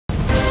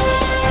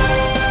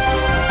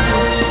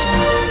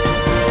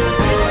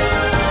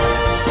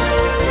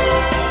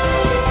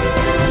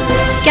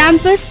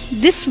Campus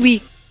This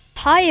Week.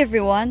 Hi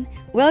everyone,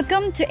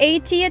 welcome to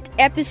 80th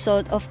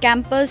episode of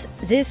Campus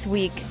This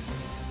Week.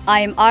 I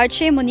am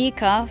Arche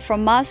Monica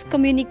from Mass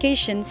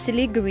Communication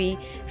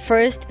Siliguri,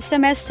 first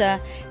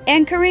semester,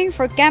 anchoring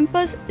for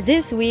Campus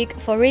This Week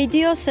for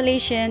Radio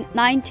Salesian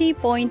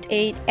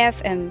 90.8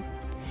 FM.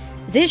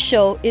 This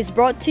show is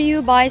brought to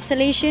you by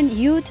Salesian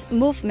Youth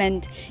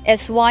Movement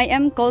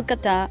SYM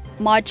Kolkata,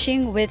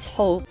 Marching with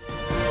Hope.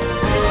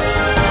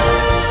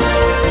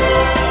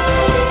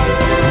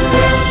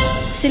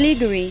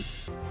 Siliguri.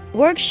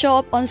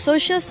 Workshop on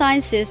Social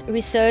Sciences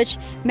Research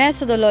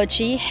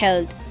Methodology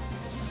held.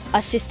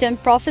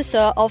 Assistant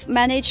Professor of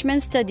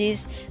Management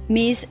Studies,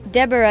 Ms.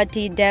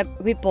 Debarati Deb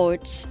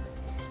reports.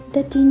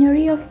 The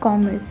Deanery of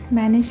Commerce,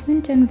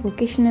 Management and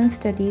Vocational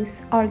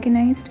Studies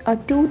organized a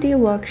two-day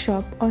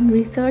workshop on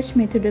research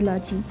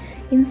methodology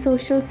in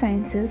social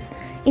sciences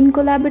in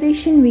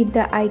collaboration with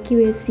the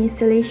IQAC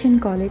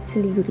Salesian College,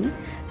 Siliguri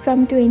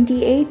from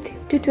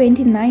 28th to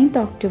 29th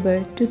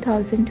October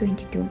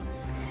 2022.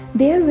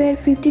 There were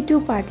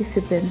 52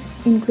 participants,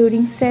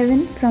 including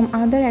 7 from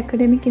other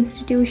academic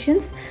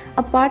institutions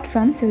apart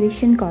from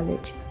Salesian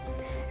College.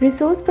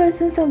 Resource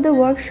persons of the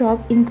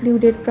workshop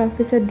included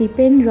Professor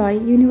Dipen Roy,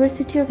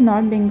 University of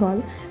North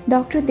Bengal,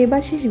 Dr.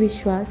 Debashish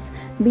Vishwas,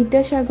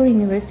 Vidyasagar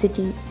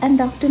University, and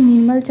Dr.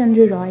 Nirmal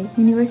Chandra Roy,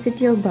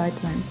 University of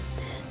Bardhaman.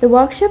 The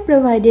workshop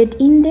provided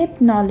in-depth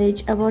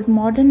knowledge about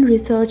modern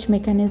research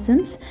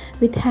mechanisms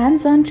with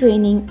hands-on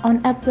training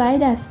on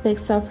applied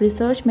aspects of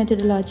research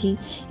methodology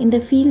in the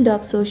field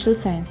of social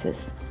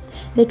sciences.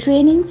 The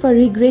training for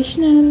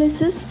regression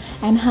analysis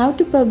and how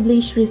to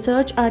publish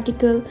research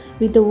article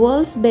with the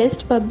world's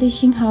best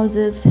publishing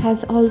houses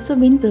has also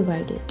been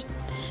provided.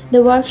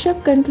 The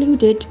workshop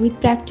concluded with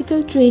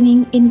practical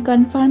training in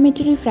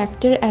confirmatory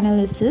factor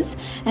analysis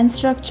and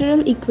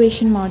structural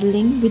equation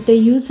modeling with the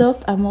use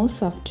of AMO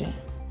software.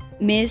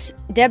 Ms.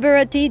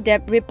 Debarati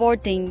Deb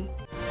reporting.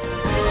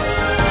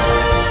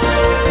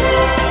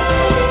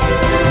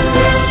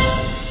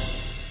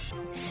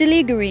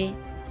 Siliguri.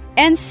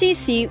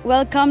 NCC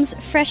Welcomes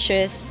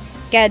Freshers.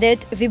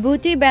 Cadet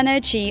Vibhuti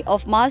Banerjee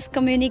of Mass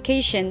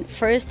Communication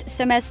first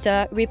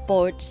semester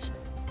reports.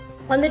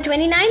 On the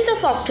 29th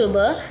of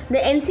October, the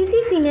NCC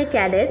Senior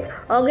Cadets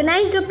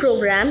organized a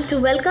program to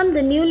welcome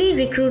the newly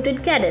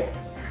recruited cadets.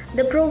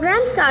 The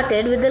program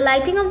started with the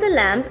lighting of the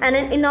lamp and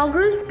an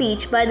inaugural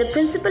speech by the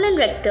Principal and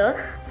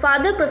Rector,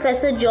 Father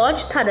Professor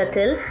George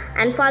Thadatil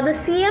and Father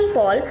C.M.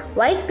 Paul,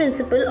 Vice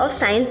Principal of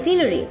Science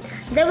Deanery.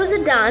 There was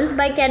a dance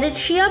by Cadet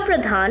Shia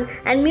Pradhan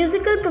and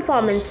musical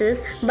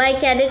performances by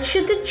Cadet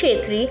Kshitij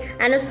Chetri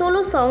and a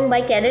solo song by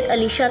Cadet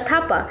Alisha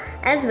Thapa,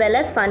 as well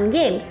as fun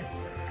games.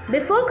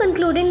 Before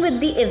concluding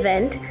with the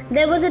event,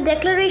 there was a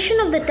declaration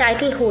of the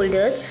title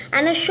holders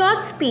and a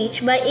short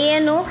speech by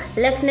ANO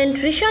Lieutenant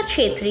Risha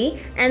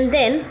Chetri and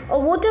then a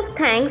vote of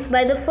thanks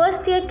by the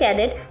first year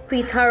cadet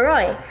Preetha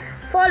Roy,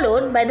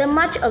 followed by the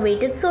much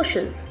awaited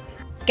socials.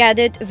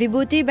 Cadet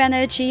Vibhuti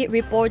Banerjee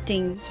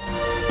reporting.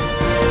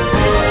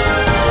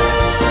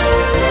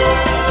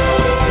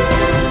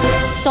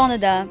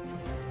 Sonada.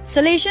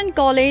 Salesian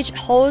College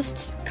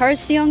hosts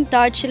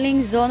Kurseong-Darjeeling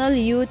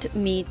Zonal Youth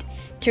Meet.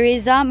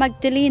 Teresa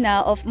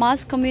Magdalena of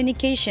Mass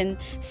Communication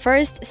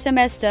first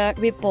semester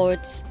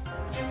reports.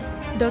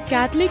 The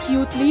Catholic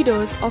youth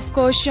leaders of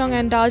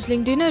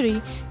Kurseong-Darjeeling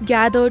Deanery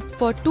gathered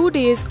for 2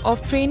 days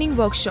of training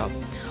workshop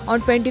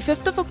on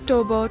 25th of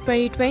October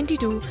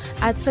 2022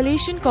 at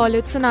Salesian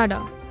College,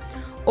 Sonada.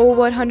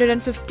 Over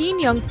 115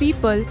 young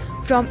people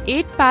from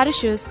 8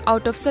 parishes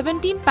out of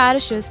 17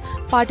 parishes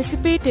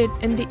participated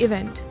in the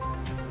event.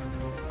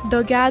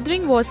 The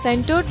gathering was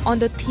centered on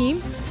the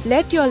theme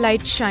Let Your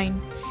Light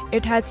Shine.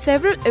 It had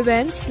several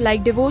events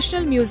like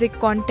devotional music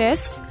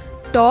contests,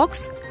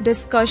 talks,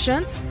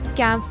 discussions,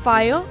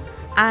 campfire,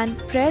 and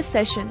prayer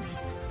sessions.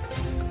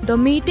 The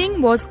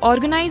meeting was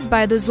organized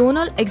by the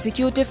Zonal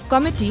Executive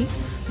Committee,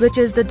 which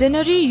is the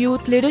Deanery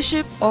Youth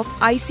Leadership of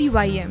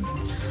ICYM.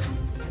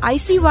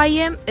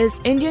 ICYM is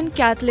Indian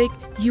Catholic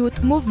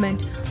Youth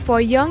Movement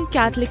for young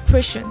Catholic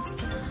Christians.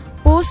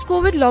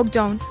 Post-COVID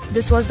lockdown,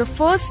 this was the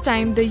first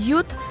time the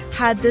youth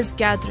had this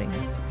gathering.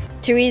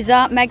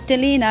 Teresa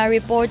Magdalena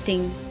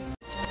reporting.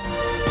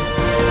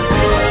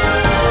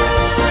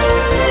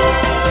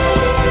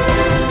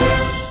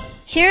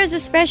 Here's a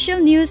special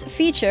news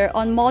feature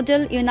on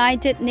Model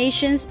United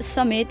Nations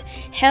Summit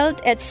held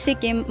at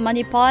Sikkim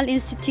Manipal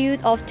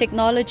Institute of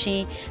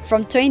Technology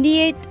from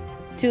 28th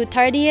to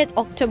 30th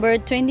October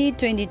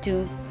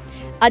 2022.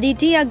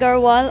 Aditi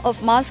Agarwal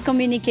of Mass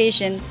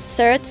Communication,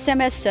 third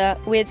semester,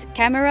 with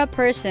camera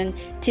person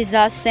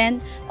Tissa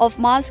Sen of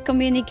Mass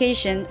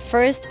Communication,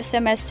 first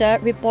semester,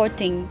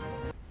 reporting.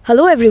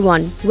 Hello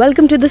everyone,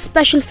 welcome to this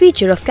special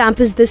feature of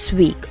Campus This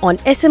Week on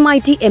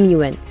SMIT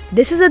MUN.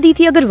 This is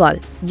Aditi Agarwal,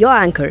 your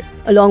anchor,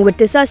 along with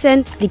Tissa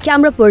Sen, the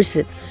camera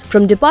person,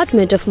 from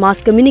Department of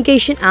Mass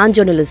Communication and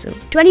Journalism.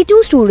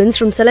 22 students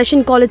from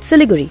Salesian College,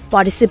 Siliguri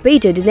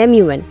participated in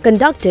MUN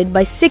conducted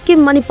by Sikkim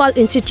Manipal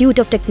Institute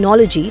of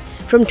Technology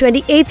from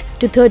 28th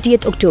to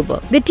 30th October.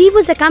 The team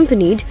was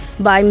accompanied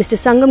by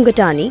Mr. Sangam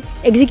Gatani,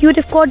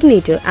 Executive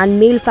Coordinator and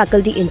Male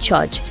Faculty in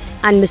Charge,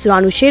 and Ms.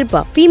 Ranu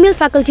Sherpa, Female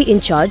Faculty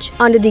in Charge,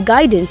 under the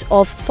guidance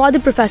of Father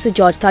Professor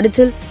George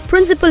Thadithil,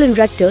 Principal and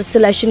Rector,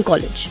 Salesian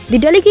College. The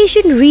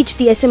delegation reached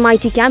the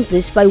SMIT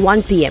campus by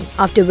 1 p.m.,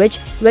 after which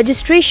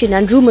registration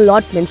and room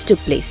allotments took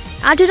place.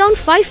 At around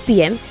 5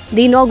 p.m.,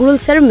 the inaugural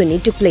ceremony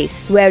took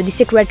place, where the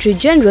Secretary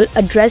General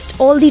addressed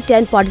all the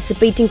 10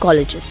 participating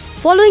colleges.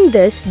 Following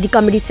this, the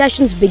committee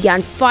sessions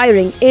began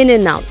firing in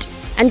and out,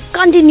 and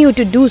continued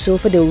to do so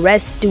for the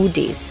rest 2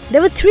 days.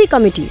 There were 3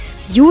 committees: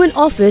 UN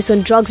Office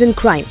on Drugs and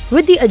Crime,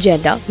 with the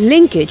agenda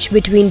linkage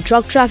between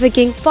drug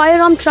trafficking,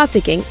 firearm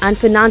trafficking and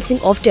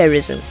financing of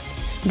terrorism.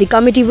 The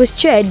committee was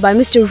chaired by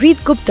Mr.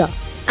 Reet Gupta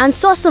and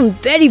saw some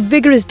very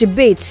vigorous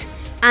debates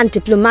and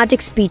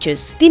diplomatic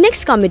speeches. The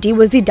next committee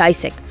was the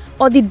DISEC,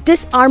 or the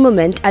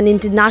Disarmament and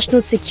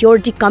International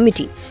Security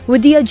Committee,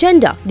 with the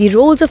agenda the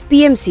roles of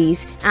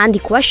PMCs and the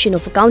question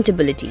of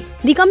accountability.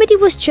 The committee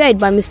was chaired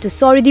by Mr.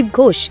 Saurideep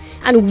Ghosh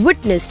and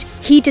witnessed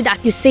heated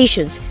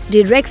accusations,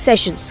 direct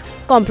sessions,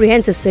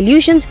 comprehensive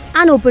solutions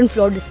and open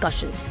floor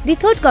discussions. The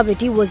third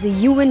committee was the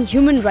UN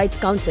Human Rights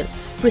Council,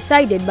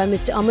 presided by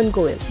Mr. Aman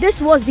Goel. This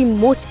was the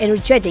most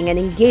energetic and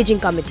engaging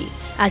committee,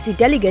 as the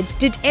delegates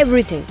did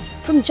everything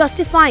from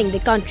justifying the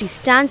country's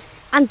stance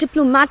and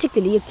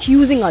diplomatically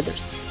accusing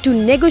others, to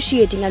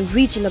negotiating and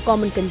reaching a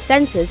common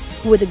consensus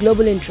with a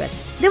global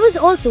interest. There was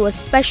also a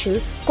special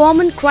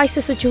common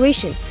crisis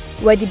situation,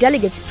 where the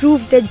delegates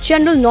proved their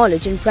general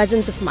knowledge and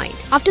presence of mind.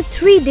 After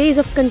 3 days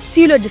of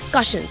consular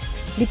discussions,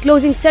 the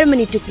closing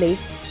ceremony took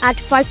place at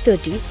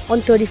 5:30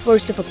 on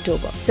 31st of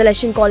October.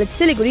 Salesian College,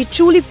 Siliguri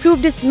truly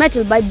proved its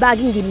mettle by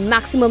bagging the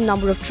maximum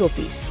number of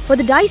trophies. For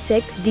the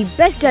DISEC, the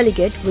best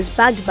delegate was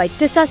bagged by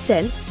Tissa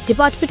Sen,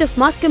 Department of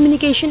Mass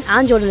Communication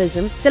and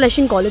Journalism,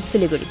 Salesian College,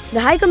 Siliguri.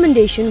 The high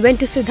commendation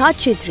went to Siddharth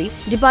Chetri,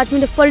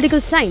 Department of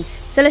Political Science,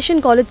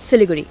 Salesian College,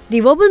 Siliguri.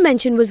 The verbal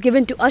mention was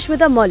given to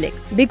Ashmita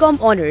Maulik, BCom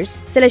Honours,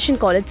 Salesian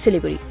College,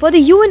 Siliguri. For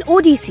the UN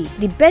ODC,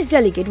 the best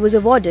delegate was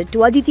awarded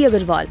to Aditi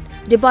Agarwal,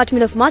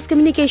 Department of Mass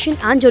Communication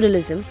and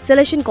Journalism,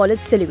 Salesian College,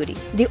 Siliguri.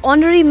 The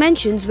honorary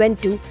mentions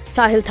went to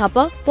Sahil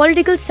Thapa,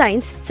 Political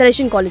Science,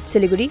 Salesian College,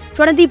 Siliguri,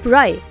 Pranadeep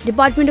Rai,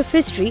 Department of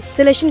History,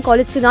 Salesian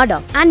College,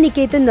 Sonada, and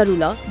Niketan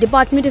Narula,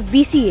 Department of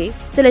BCA,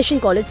 Salesian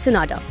College,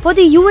 Sonada. For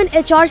the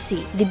UNHRC,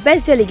 the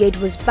best delegate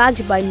was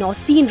bagged by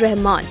Nausin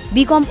Rahman,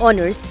 BCom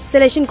Honours,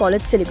 Salesian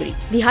College, Siliguri.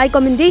 The high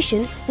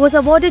commendation was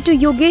awarded to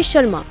Yogesh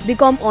Sharma,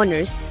 BCom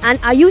Honours,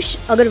 and Ayush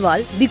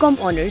Agarwal, BCom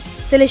Honours,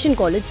 Salesian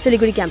College,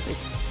 Siliguri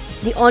campus.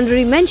 The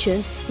honorary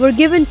mentions were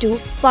given to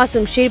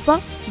Pasang Sherpa,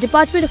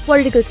 Department of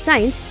Political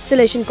Science,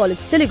 Salesian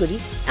College, Siliguri,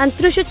 and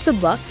Trishit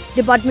Subba,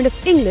 Department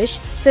of English,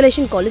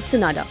 Salesian College,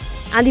 Sonada.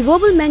 And the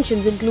verbal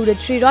mentions included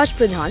Sri Raj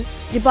Pradhan,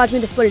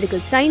 Department of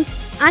Political Science,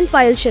 and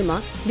Payal Sharma,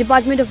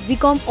 Department of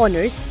BCom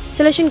Honours,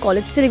 Salesian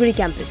College, Siliguri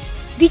campus.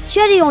 The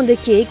cherry on the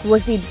cake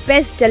was the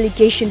Best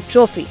Delegation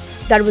Trophy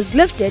that was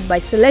lifted by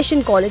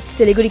Salesian College,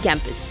 Siliguri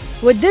campus.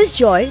 With this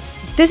joy,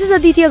 this is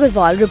Aditi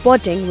Agarwal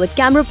reporting with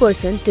camera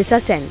person Tissa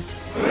Sen.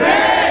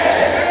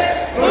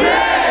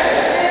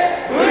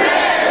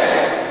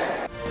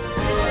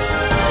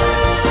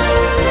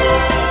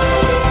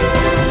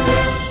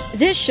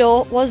 This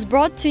show was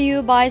brought to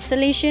you by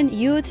Salesian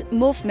Youth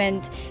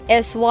Movement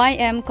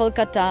SYM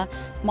Kolkata,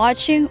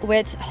 Marching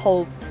with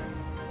Hope.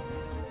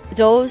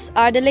 Those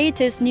are the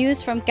latest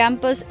news from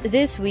campus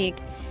this week.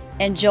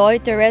 Enjoy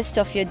the rest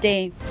of your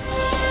day.